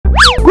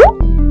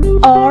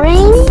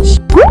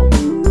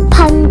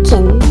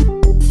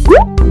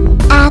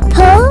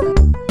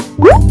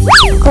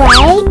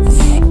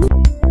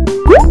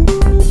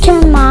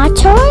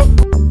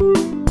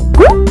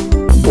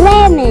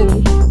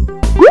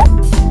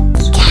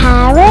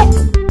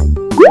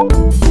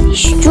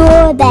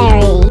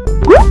strawberry,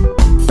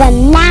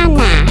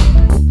 banana,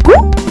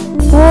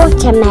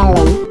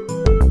 watermelon,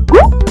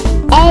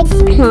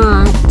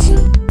 eggplant,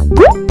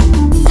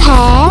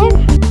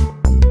 pear,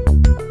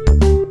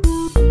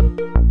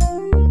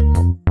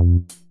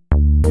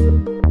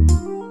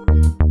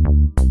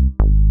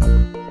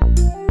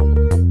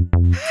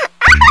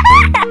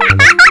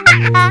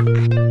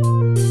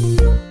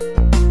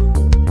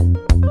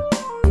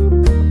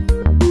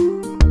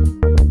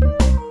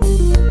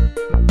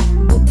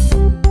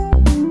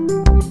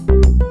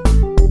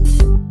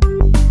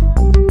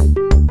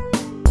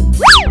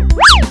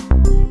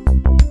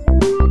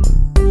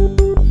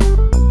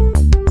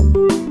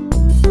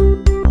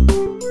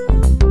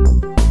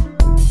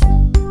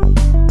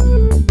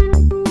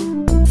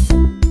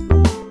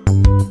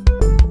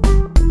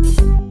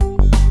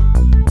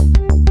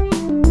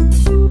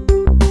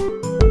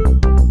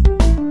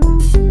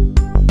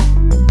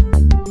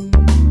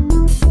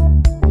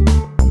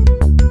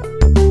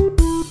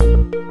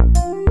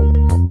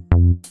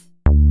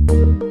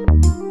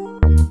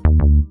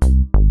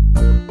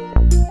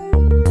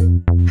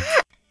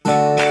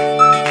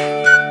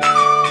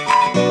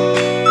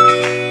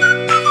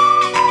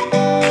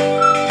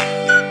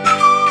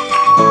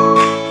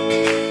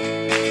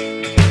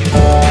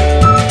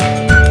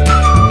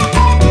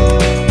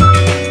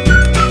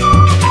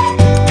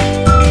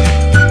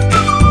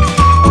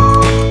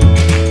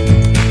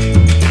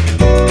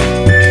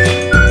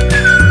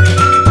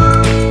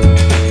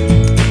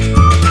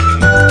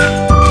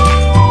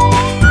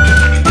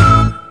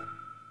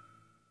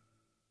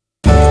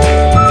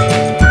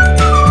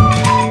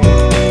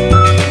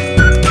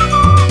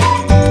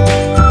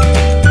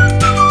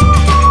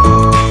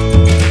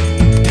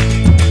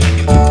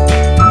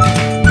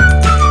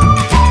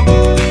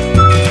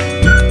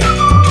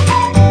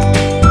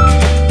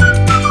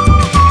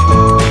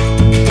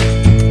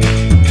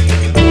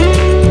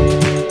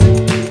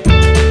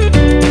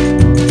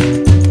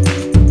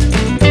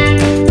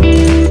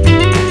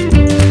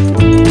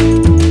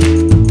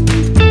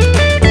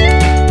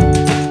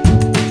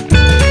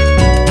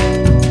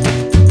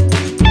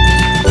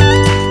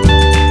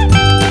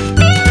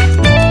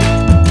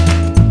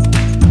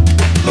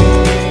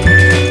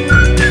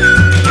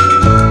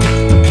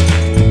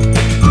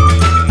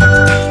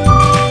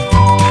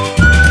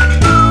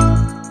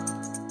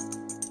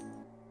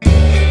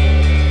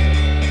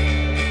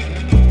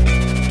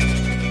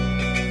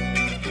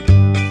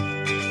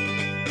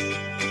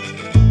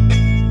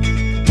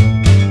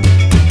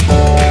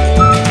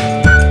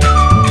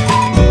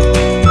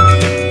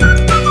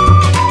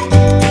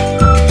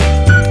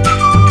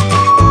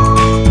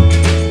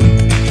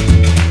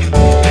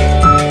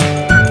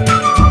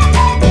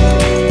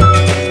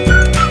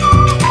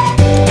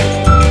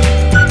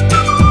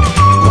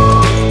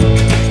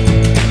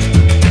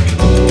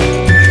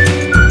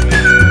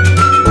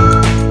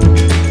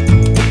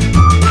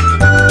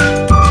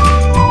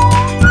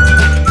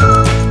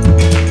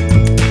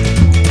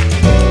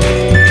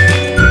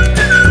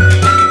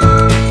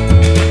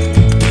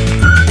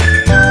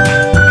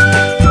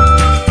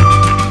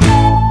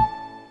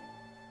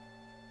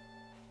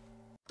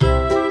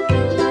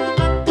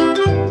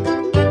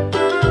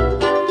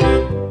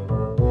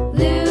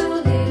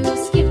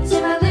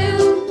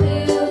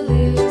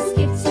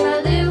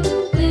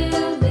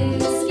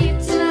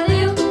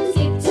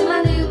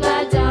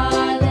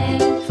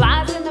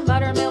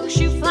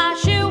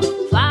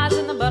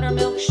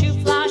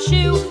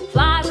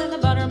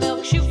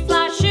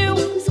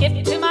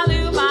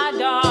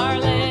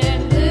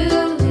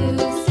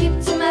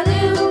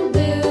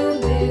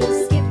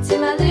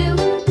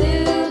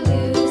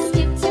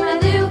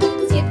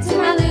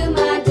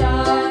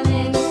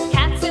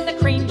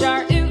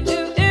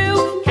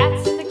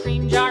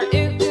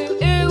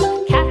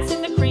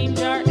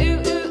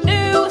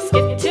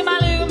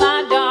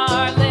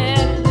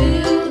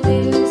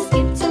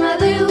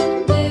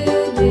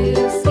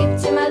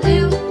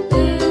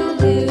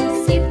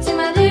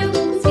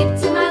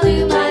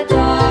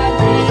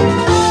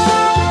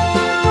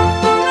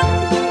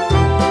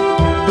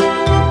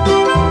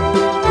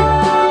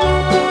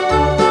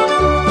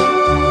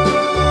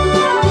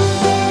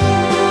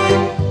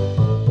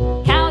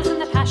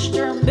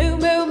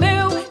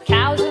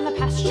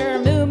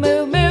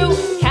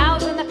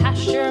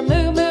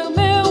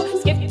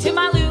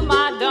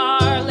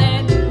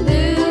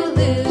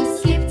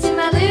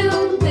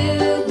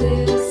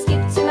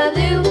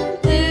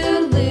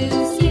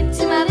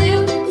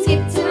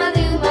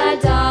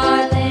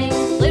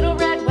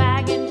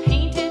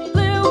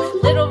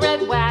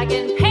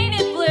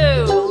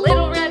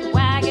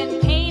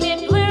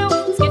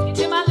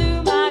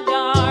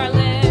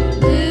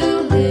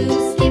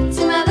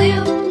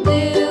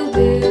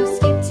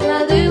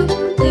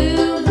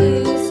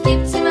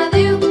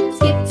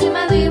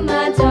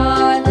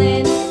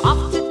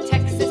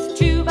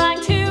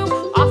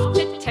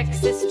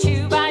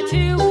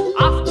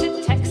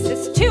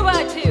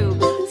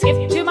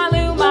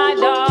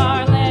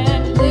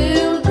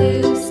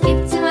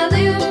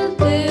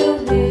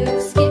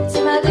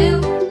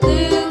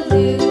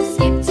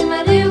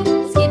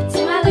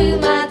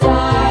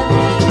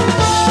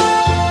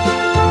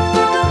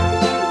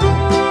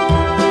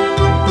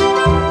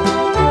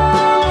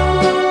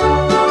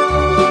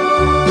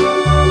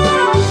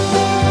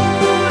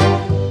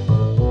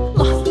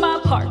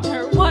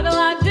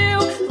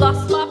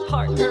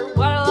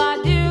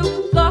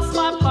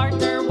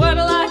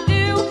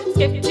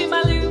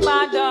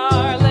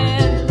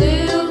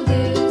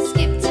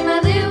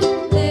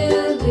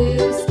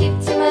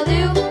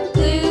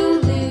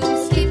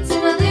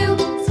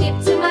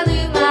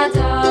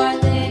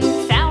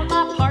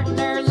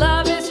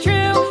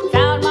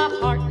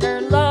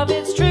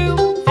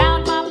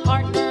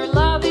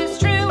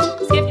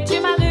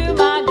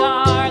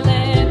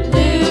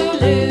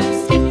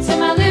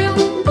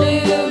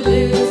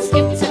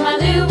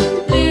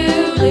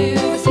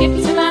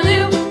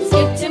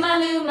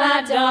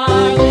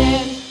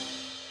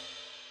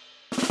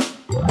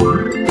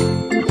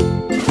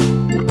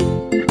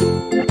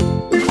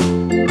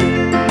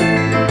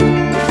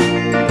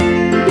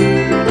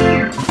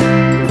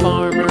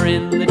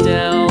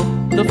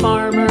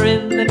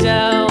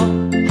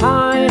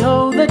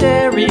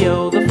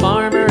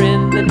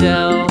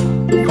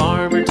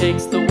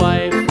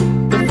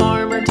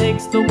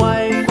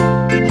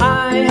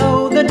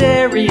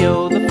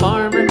 dairy-o, the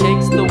farmer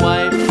takes the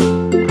wife.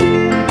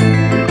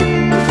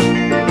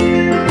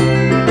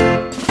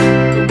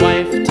 The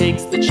wife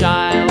takes the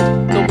child,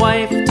 the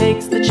wife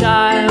takes the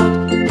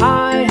child.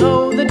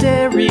 Hi-ho, the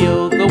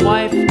dairy-o, the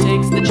wife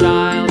takes the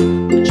child.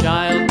 The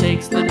child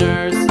takes the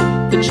nurse,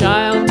 the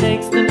child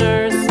takes the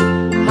nurse.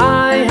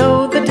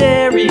 Hi-ho, the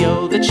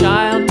dairy-o, the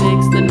child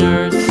takes the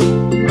nurse.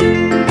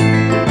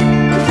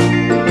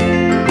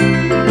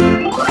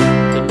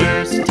 The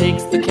nurse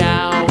takes the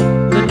cow,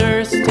 the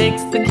nurse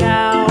takes the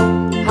cow.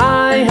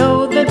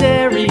 Hi-ho, the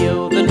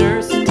dairy-o, the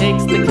nurse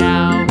takes the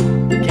cow.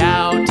 The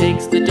cow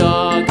takes the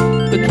dog,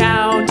 the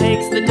cow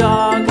takes the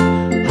dog.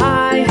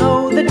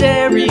 Hi-ho, the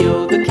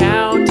dairy-o, the cow